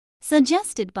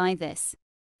suggested by this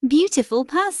beautiful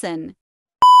person.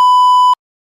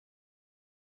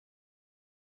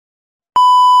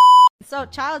 So,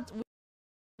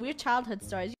 weird childhood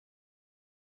stories.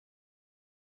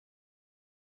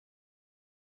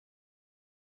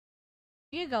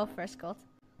 You go first, Gold.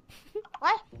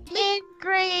 What?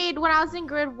 When I was in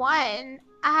grade 1,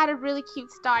 I had a really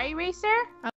cute star eraser.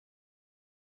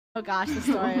 Oh gosh, the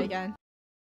story again.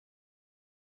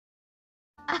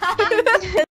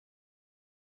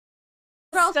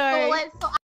 Girl stole it, so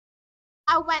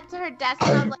I went to her desk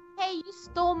and I was like, "Hey, you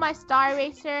stole my star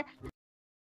eraser."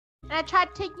 And I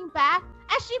tried taking back,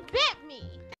 and she bit me.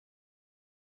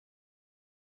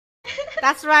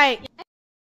 That's right.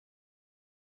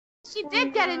 She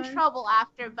did get in trouble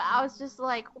after, but I was just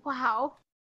like, wow.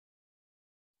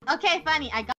 Okay,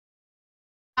 funny. I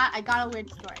got a weird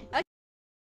story.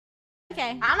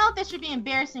 Okay. I don't know if this should be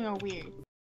embarrassing or weird.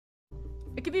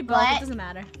 It could be both. It doesn't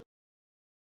matter.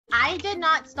 I did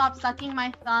not stop sucking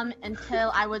my thumb until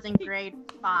I was in grade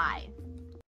 5.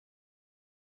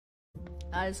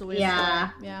 That is a weird Yeah.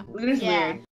 story. Yeah. It is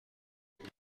weird.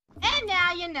 And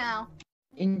now you know.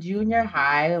 In junior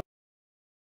high,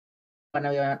 when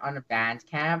we went on a band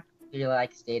camp, we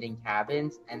like stayed in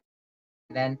cabins, and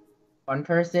then one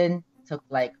person took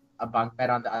like a bunk bed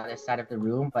on the other side of the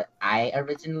room, but I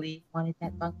originally wanted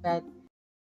that bunk bed.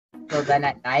 So then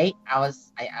at night, I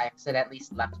accidentally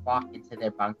walked into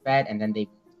their bunk bed, and then they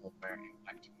moved over and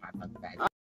went to my bunk bed.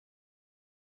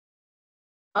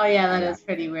 Oh yeah, that is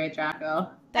pretty weird, Draco.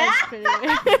 That's pretty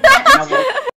weird. And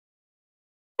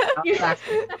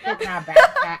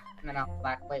then I was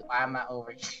like, wait, why am I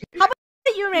over here? How about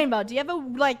you, Rainbow? Do you have a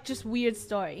like just weird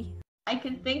story? I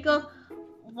can think of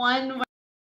one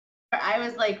where I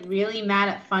was like really mad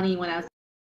at Funny when I was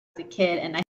a kid,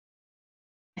 and I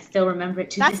still remember it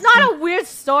to That's this not day. a weird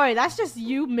story. That's just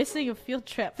you missing a field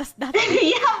trip. That's nothing.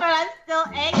 Yeah, but I'm still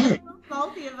angry and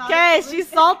salty about it. Okay, she's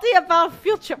salty about a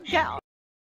field trip.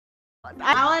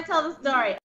 I want to tell the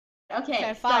story.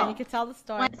 Okay, fine. so, You can tell the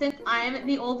story. since I'm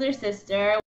the older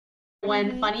sister,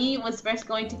 when Funny was first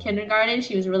going to kindergarten,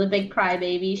 she was a really big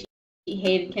crybaby. She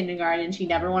hated kindergarten. She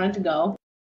never wanted to go.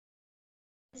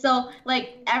 So,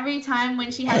 like, every time when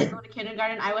she had to go to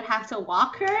kindergarten, I would have to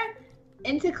walk her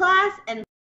into class and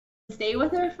stay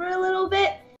with her for a little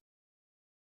bit.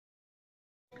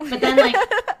 But then, like,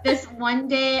 this one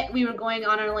day, we were going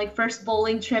on our, like, first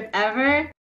bowling trip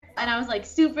ever. And I was, like,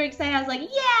 super excited. I was like,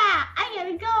 yeah, I get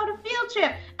to go on a field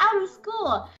trip out of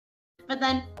school. But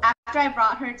then after I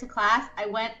brought her to class, I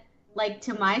went, like,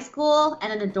 to my school,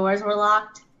 and then the doors were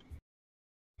locked.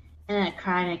 And then I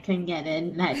cried and I couldn't get in,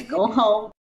 and I had to go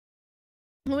home.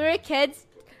 When we were kids,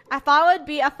 I thought it would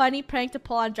be a funny prank to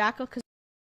pull on Draco because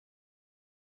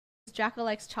Draco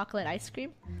likes chocolate ice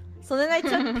cream. So then I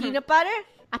took peanut butter,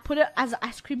 I put it as an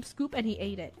ice cream scoop, and he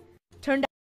ate it. Turned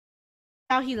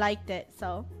out he liked it,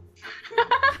 so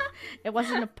it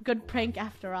wasn't a good prank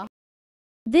after all.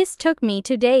 This took me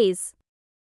 2 days.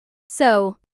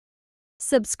 So,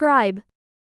 subscribe.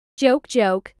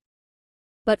 Joke.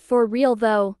 But for real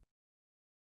though.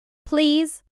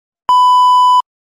 Please.